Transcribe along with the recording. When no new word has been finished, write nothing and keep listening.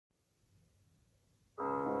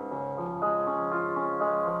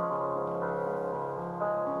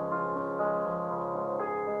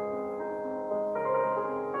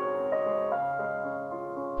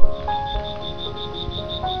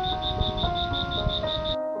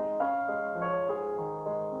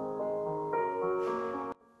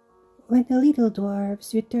When the little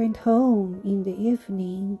dwarfs returned home in the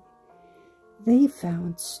evening, they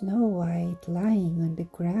found Snow White lying on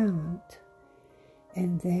the ground,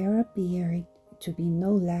 and there appeared to be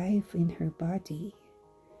no life in her body.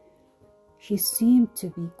 She seemed to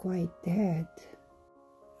be quite dead.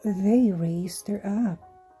 They raised her up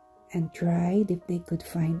and tried if they could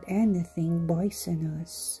find anything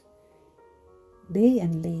poisonous. They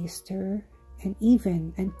unlaced her and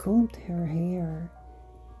even uncombed her hair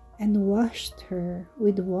and washed her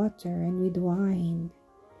with water and with wine,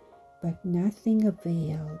 but nothing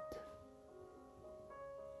availed.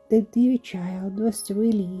 The dear child was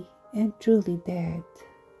really and truly dead.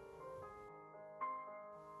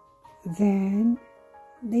 Then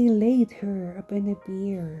they laid her upon a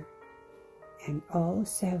bier, and all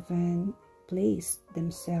 7 placed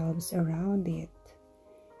themselves around it,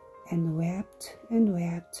 and wept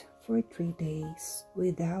for 3 days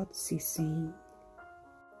without ceasing.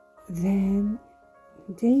 Then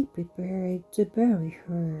they prepared to bury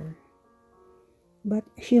her, but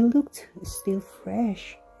she looked still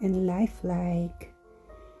fresh and lifelike,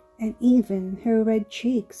 and even her red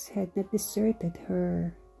cheeks had not deserted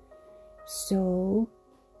her. So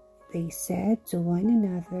they said to one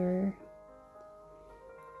another,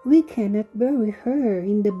 "We cannot bury her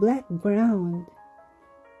in the black ground."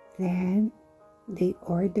 Then they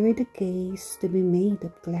ordered a case to be made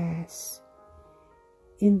of glass.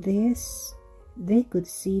 In this, they could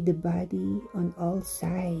see the body on all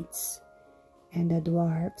sides, and the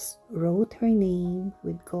dwarfs wrote her name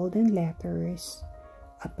with golden letters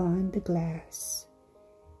upon the glass,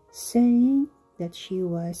 saying that she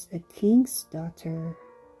was a king's daughter.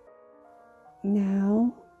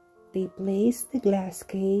 Now they placed the glass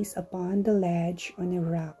case upon the ledge on a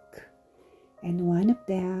rock, and one of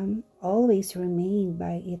them always remained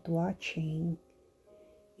by it watching.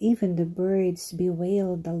 Even the birds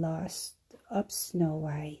bewailed the loss of Snow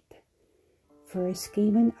White. First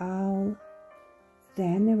came an owl,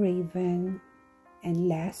 then a raven, and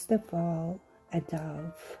last of all, a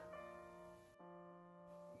dove.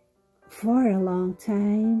 For a long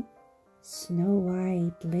time, Snow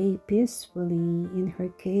White lay peacefully in her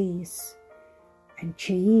case, and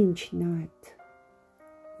changed not,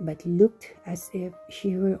 but looked as if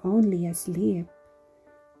she were only asleep,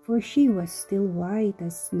 for she was still white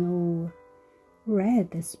as snow, red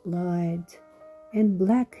as blood, and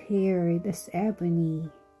black-haired as ebony.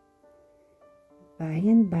 By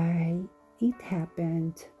and by, it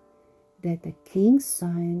happened that the king's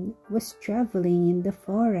son was traveling in the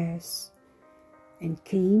forest, and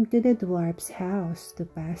came to the dwarf's house to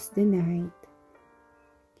pass the night.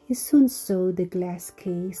 He soon saw the glass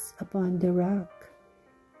case upon the rock,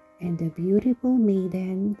 and the beautiful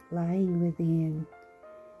maiden lying within,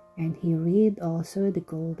 and he read also the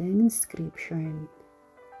golden inscription.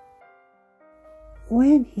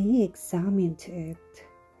 When he examined it,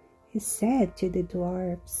 he said to the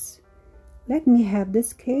dwarfs, "Let me have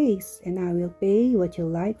this case, and I will pay what you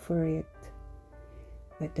like for it."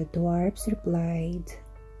 But the dwarfs replied,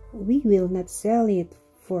 "We will not sell it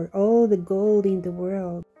for all the gold in the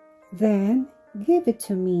world." "Then give it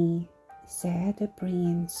to me," said the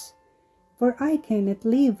prince, "for I cannot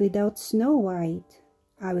live without Snow White.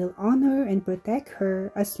 I will honor and protect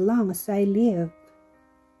her as long as I live."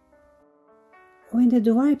 When the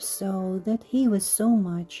dwarfs saw that he was so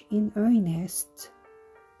much in earnest,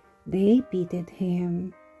 they pitied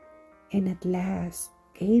him, and at last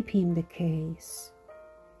gave him the case,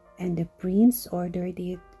 and the prince ordered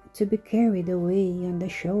it to be carried away on the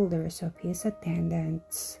shoulders of his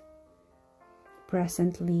attendants.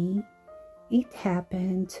 Presently, it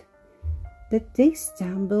happened that they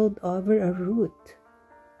stumbled over a root,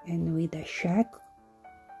 and with a shock,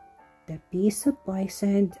 the piece of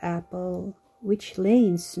poisoned apple which lay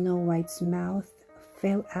in Snow White's mouth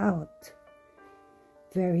fell out.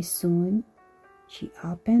 Very soon, she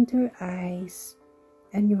opened her eyes,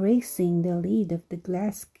 and raising the lid of the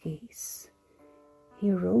glass case,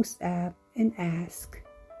 he rose up and asked,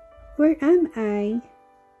 "Where am I?"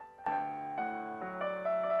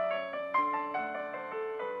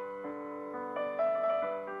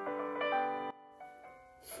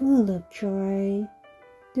 Full of joy,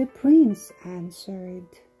 the prince answered,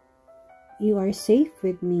 "You are safe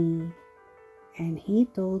with me." And he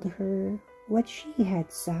told her what she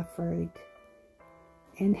had suffered,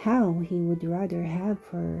 and how he would rather have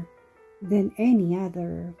her than any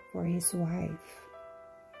other for his wife.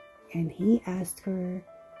 And he asked her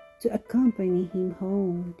to accompany him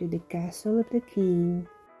home to the castle of the king,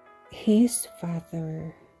 his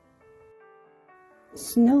father.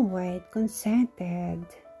 Snow White consented,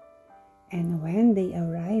 and when they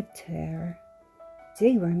arrived there,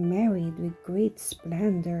 They were married with great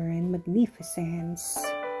splendor and magnificence.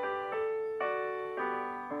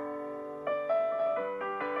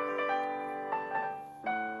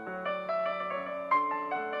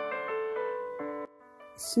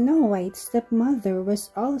 Snow White's stepmother was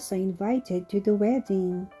also invited to the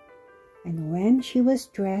wedding, and when she was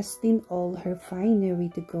dressed in all her finery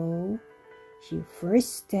to go, she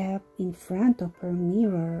first stepped in front of her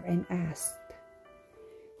mirror and asked,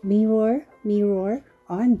 "Mirror, mirror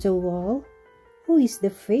on the wall, who is the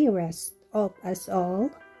fairest of us all?"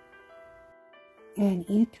 And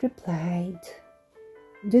it replied,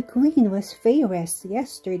 "The queen was fairest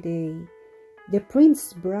yesterday. The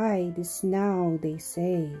prince's bride is now, they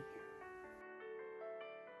say."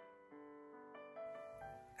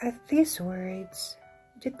 At these words,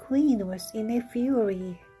 the queen was in a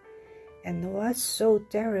fury, and was so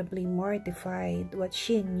terribly mortified that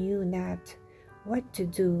she knew not what to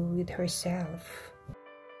do with herself.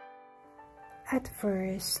 At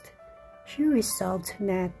first, she resolved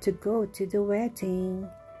not to go to the wedding,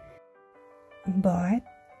 but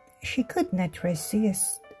she could not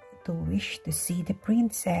resist to wish to see the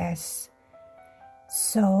princess.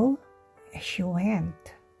 So she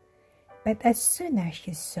went, but as soon as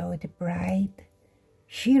she saw the bride,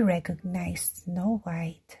 she recognized Snow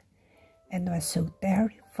White and was so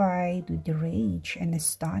terrified with rage and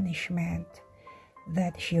astonishment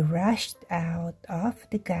that she rushed out of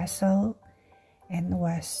the castle and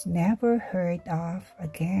was never heard of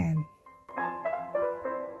again.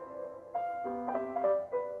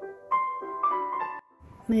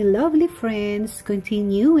 My lovely friends,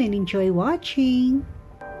 continue and enjoy watching.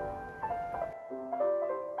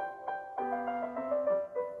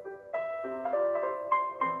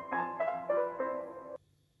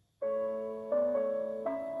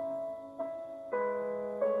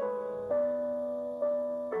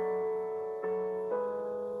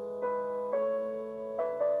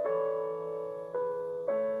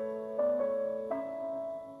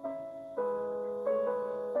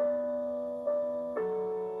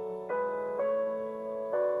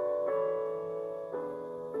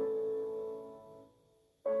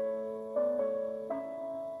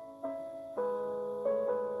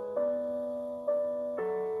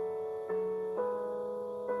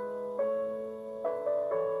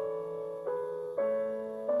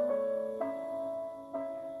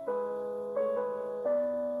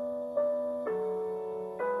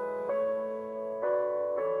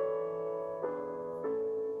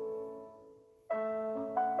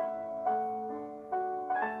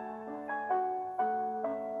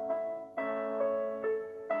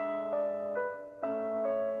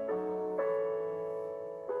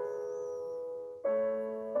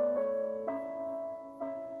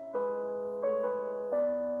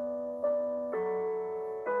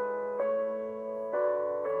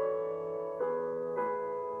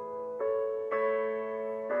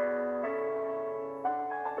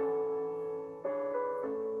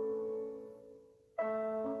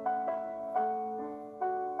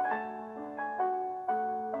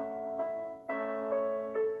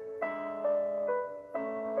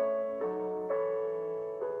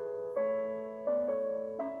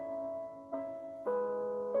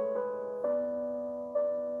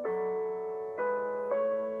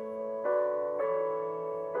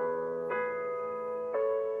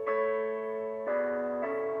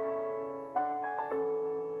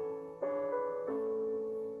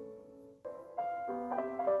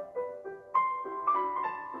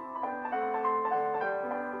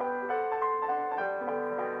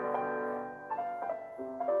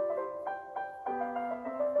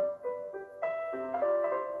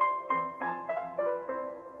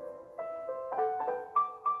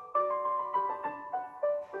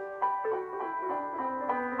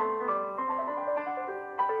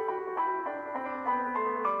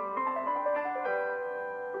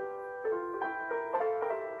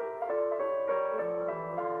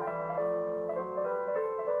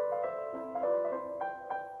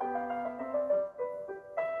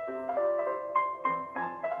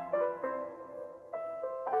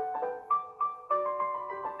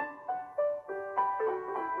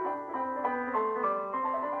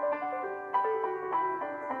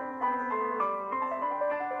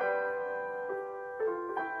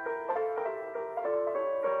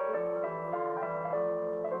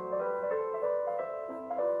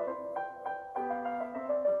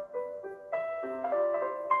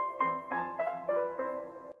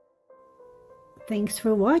 Thanks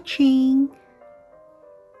for watching.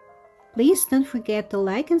 Please don't forget to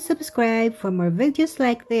like and subscribe for more videos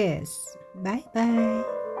like this. Bye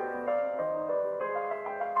bye.